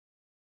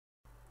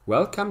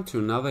Welcome to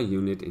another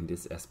unit in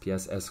this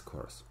SPSS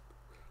course.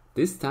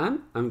 This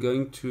time I'm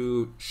going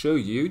to show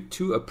you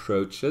two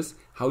approaches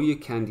how you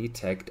can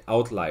detect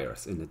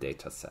outliers in the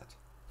dataset.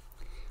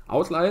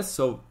 Outliers,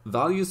 so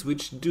values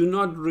which do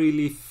not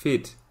really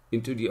fit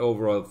into the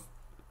overall,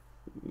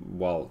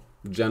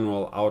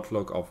 general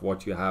outlook of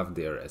what you have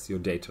there as your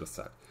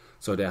dataset.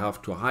 So they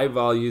have to high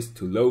values,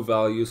 to low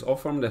values, or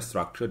from their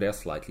structure they're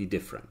slightly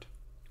different.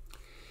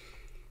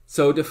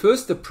 So the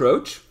first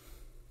approach,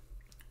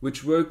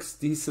 which works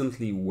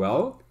decently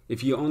well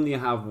if you only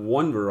have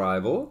one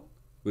variable,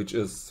 which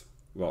is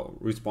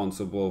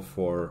responsible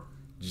for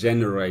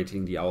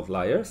generating the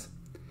outliers.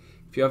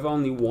 If you have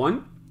only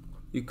one,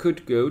 you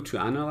could go to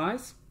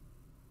Analyze,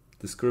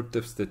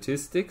 Descriptive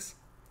Statistics,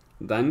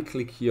 then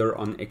click here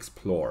on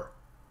Explore.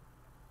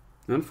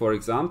 And for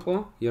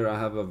example, here I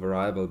have a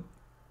variable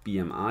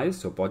BMI,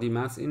 so body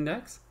mass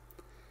index.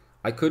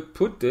 I could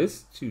put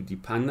this to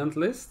dependent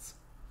lists.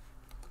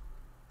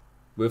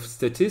 With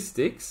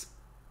statistics,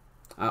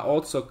 I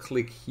also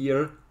click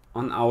here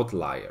on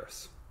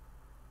Outliers.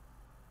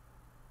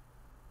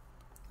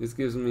 This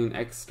gives me an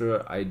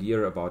extra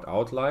idea about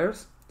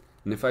outliers.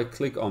 And if I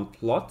click on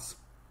Plots,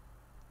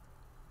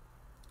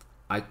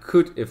 I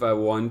could, if I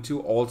want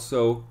to,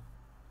 also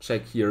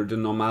check here the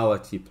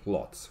normality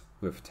plots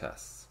with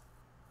tests.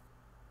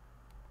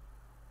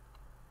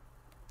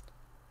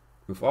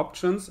 With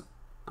options,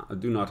 I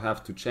do not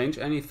have to change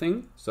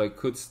anything, so I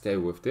could stay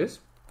with this.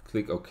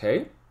 Click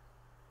OK.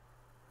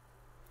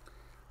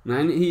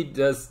 And he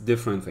does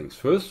different things.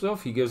 First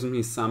off, he gives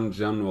me some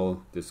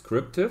general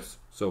descriptives.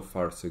 So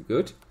far, so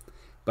good.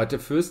 But the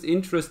first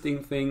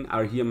interesting thing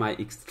are here my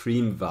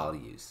extreme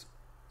values.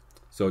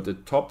 So the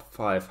top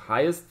 5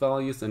 highest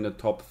values and the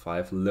top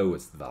 5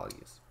 lowest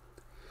values.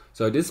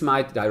 So this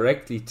might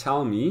directly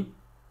tell me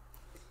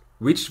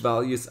which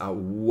values are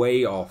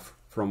way off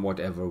from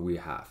whatever we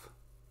have.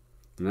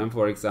 And then,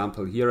 for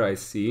example, here I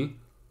see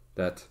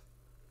that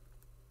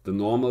the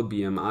normal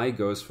BMI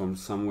goes from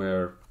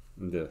somewhere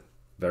in the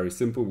very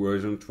simple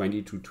version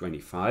 20 to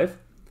 25.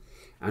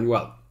 And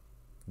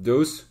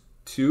those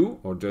two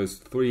or those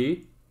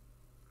three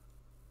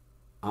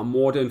are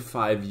more than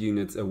 5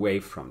 units away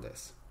from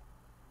this.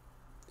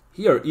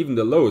 Here, even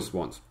the lowest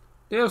ones,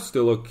 they are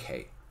still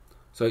okay.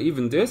 So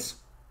even this,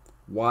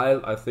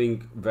 while I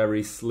think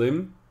very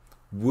slim,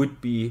 would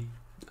be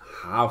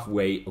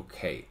halfway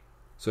okay.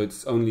 So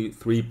it's only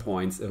 3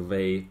 points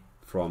away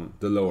from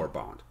the lower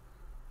bound.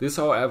 This,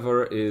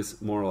 however,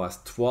 is more or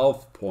less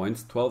 12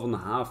 points,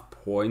 12.5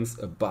 points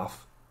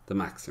above the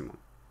maximum.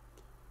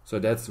 So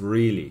that's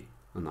really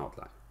an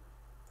outlier.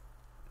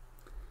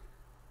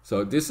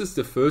 So this is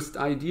the first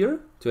idea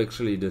to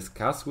actually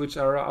discuss which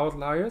are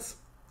outliers.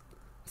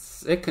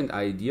 Second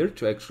idea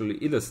to actually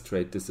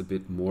illustrate this a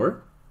bit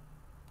more,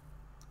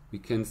 we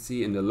can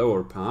see in the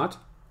lower part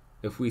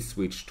if we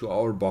switch to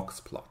our box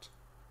plot.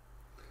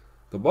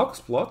 The box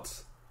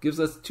plot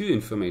gives us two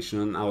information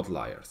on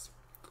outliers.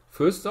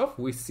 First off,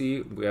 we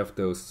see we have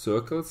those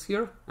circles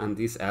here and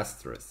these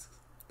asterisks.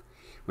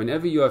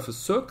 Whenever you have a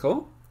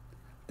circle,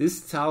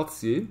 this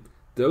tells you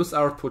those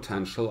are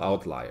potential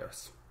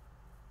outliers.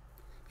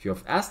 If you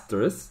have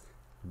asterisks,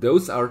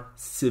 those are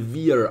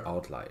severe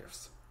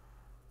outliers.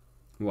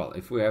 Well,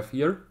 if we have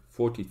here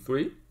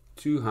 43,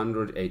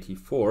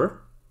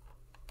 284,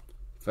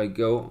 if I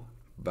go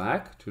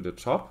back to the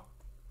top,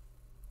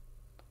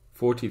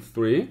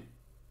 43,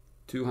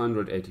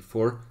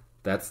 284,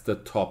 that's the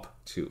top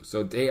two.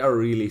 So they are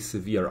really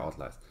severe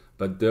outliers.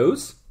 But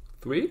those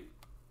three,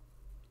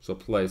 so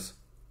place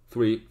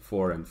 3,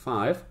 4, and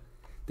 5,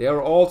 they are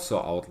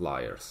also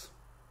outliers.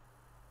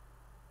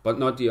 But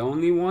not the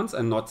only ones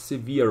and not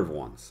severe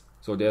ones.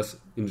 So there's,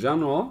 in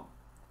general,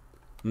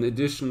 an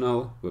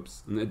additional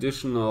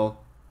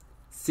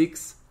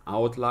 6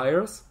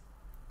 outliers,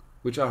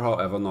 which are,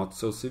 however, not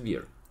so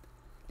severe.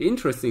 The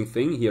interesting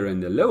thing here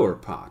in the lower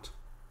part,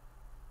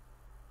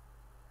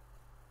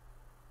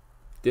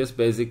 there's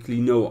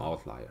basically no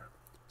outlier.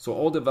 So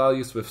all the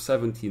values with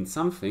 17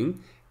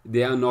 something,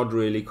 they are not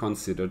really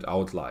considered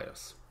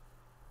outliers.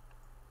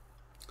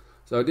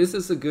 So this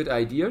is a good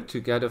idea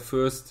to get a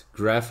first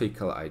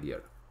graphical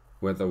idea,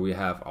 whether we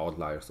have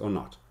outliers or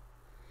not.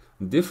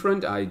 A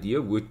different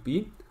idea would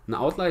be, an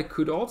outlier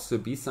could also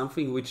be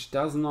something which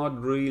does not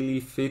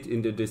really fit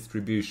in the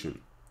distribution.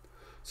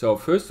 So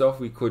first off,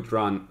 we could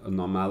run a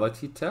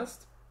normality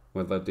test,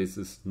 whether this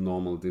is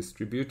normal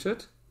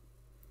distributed.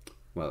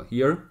 Well,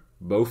 here,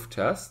 both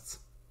tests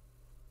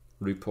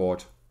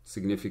report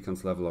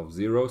significance level of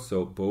 0,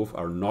 so both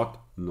are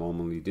not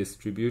normally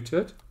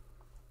distributed.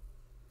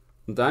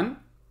 Then,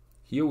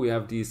 here we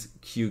have these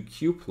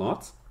QQ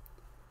plots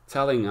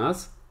telling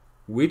us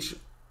which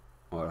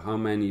or how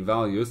many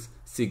values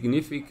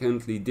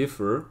significantly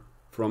differ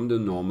from the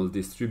normal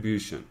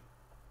distribution.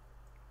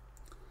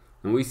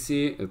 And we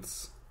see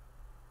it's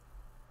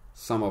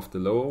some of the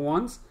lower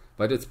ones,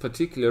 but it's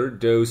particular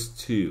those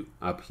two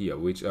up here,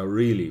 which are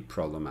really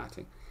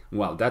problematic.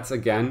 Well, that's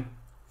again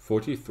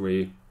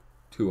 43,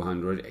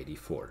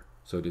 284.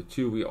 So the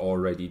two we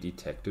already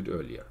detected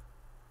earlier.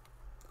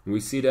 We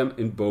see them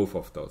in both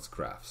of those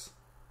graphs.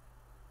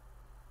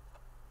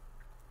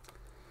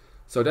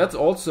 So that's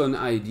also an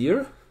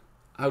idea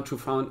how to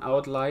find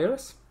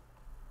outliers.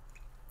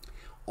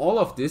 All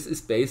of this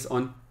is based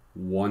on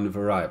one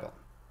variable.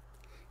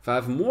 If I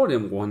have more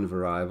than one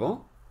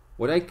variable,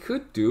 what I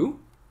could do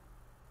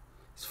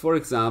is, for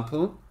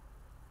example,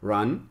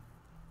 run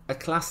a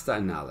cluster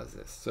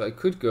analysis. So I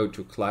could go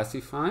to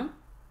classify,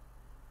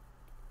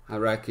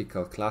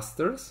 hierarchical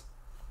clusters,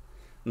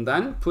 and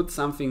then put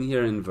something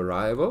here in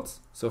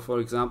variables. So for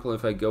example,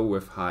 if I go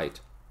with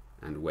height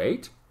and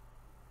weight,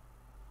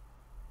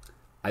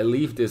 I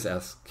leave this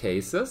as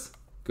cases,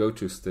 go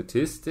to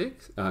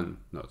statistics, go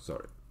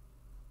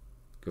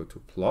to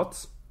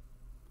plots,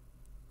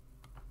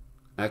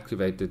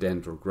 activate the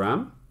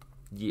dendrogram,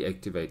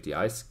 deactivate the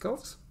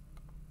icicles,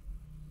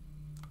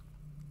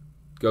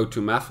 go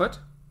to method,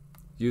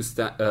 use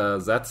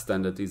that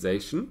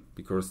standardization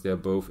because they're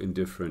both in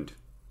different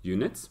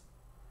units.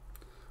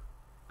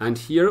 And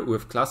here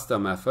with cluster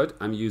method,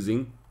 I'm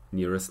using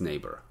nearest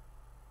neighbor.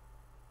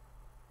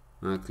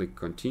 I click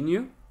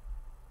continue,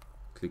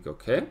 click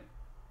OK.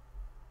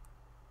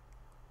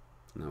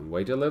 Now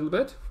wait a little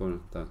bit for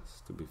that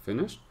to be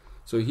finished.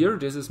 So here,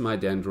 this is my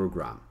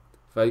dendrogram.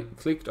 If I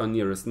clicked on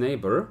nearest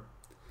neighbor,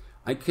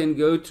 I can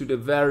go to the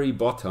very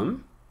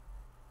bottom.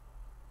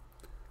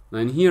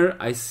 And here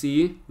I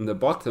see in the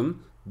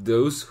bottom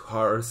those who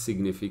are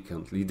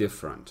significantly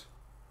different.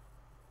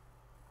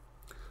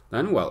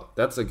 Then, well,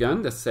 that's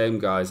again the same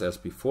guys as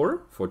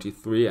before,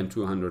 43 and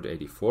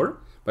 284.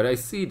 But I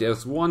see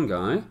there's one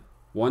guy,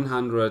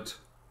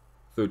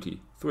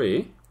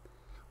 133,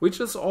 which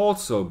is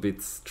also a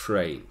bit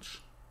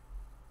strange.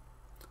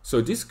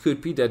 So this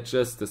could be that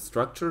just the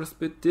structure is a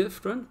bit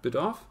different, bit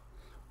off,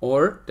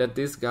 or that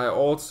this guy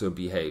also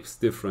behaves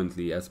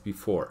differently as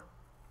before.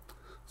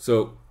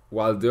 So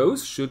while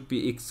those should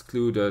be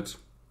excluded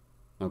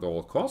at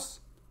all costs,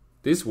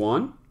 this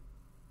one,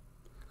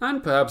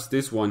 and perhaps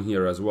this one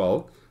here as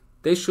well,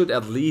 they should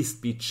at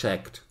least be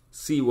checked,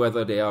 see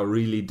whether they are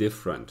really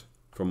different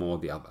from all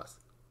the others.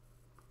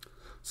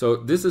 So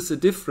this is a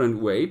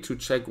different way to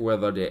check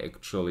whether they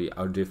actually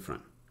are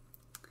different.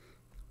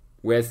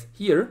 Whereas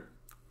here,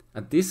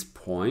 at this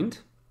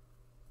point,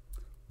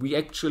 we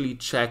actually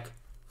check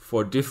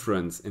for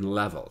difference in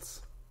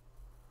levels.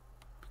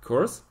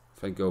 Because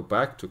if I go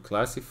back to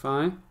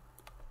classify,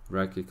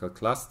 hierarchical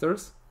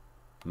clusters,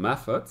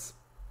 methods,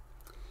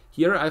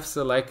 here I've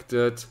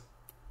selected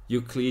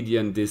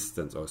Euclidean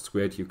distance or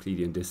squared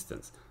Euclidean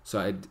distance. So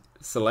I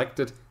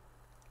selected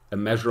a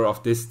measure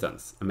of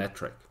distance, a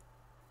metric.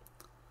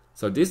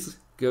 So this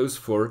goes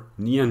for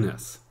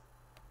nearness.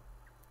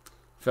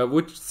 If I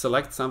would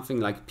select something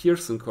like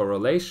Pearson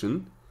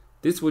correlation,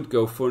 this would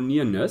go for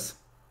nearness,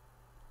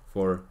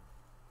 for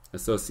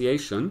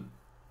association.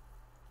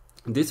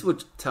 This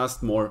would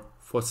test more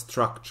for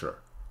structure.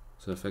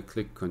 So if I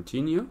click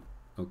continue,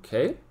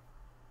 OK.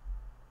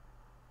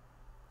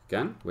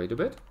 Again, wait a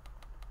bit.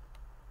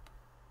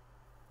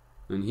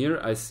 And here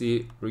I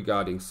see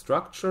regarding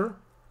structure,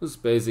 there's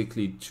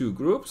basically two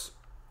groups.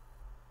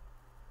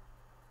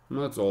 And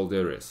that's all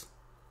there is.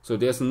 So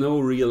there's no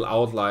real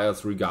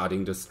outliers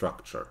regarding the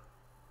structure.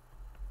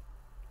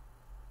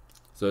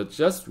 So it's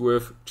just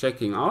worth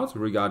checking out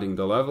regarding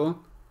the level,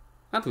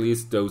 at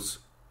least those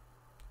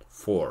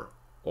four.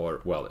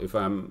 Or, well, if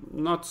I'm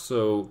not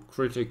so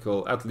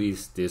critical, at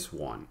least this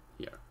one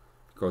here.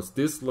 Because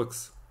this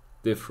looks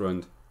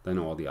different than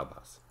all the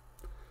others.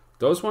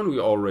 Those one we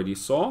already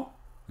saw.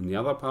 In the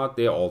other part,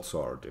 they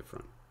also are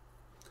different.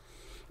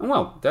 And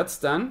well, that's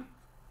then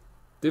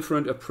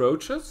different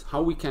approaches,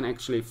 how we can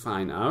actually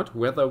find out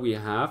whether we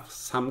have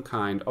some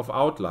kind of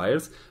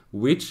outliers,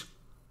 which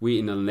we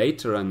in a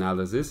later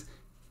analysis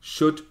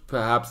should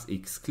perhaps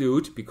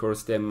exclude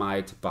because they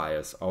might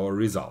bias our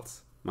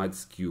results, might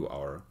skew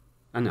our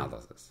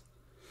analysis.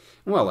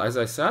 Well, as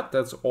I said,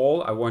 that's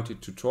all I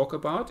wanted to talk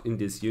about in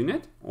this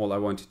unit, all I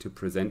wanted to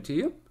present to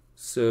you.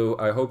 So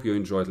I hope you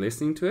enjoyed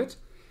listening to it.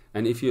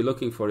 And if you're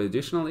looking for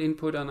additional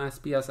input on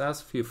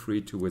SPSS, feel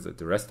free to visit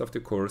the rest of the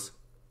course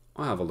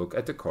or have a look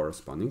at the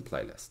corresponding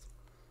playlist.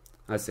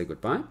 I say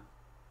goodbye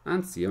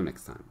and see you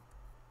next time.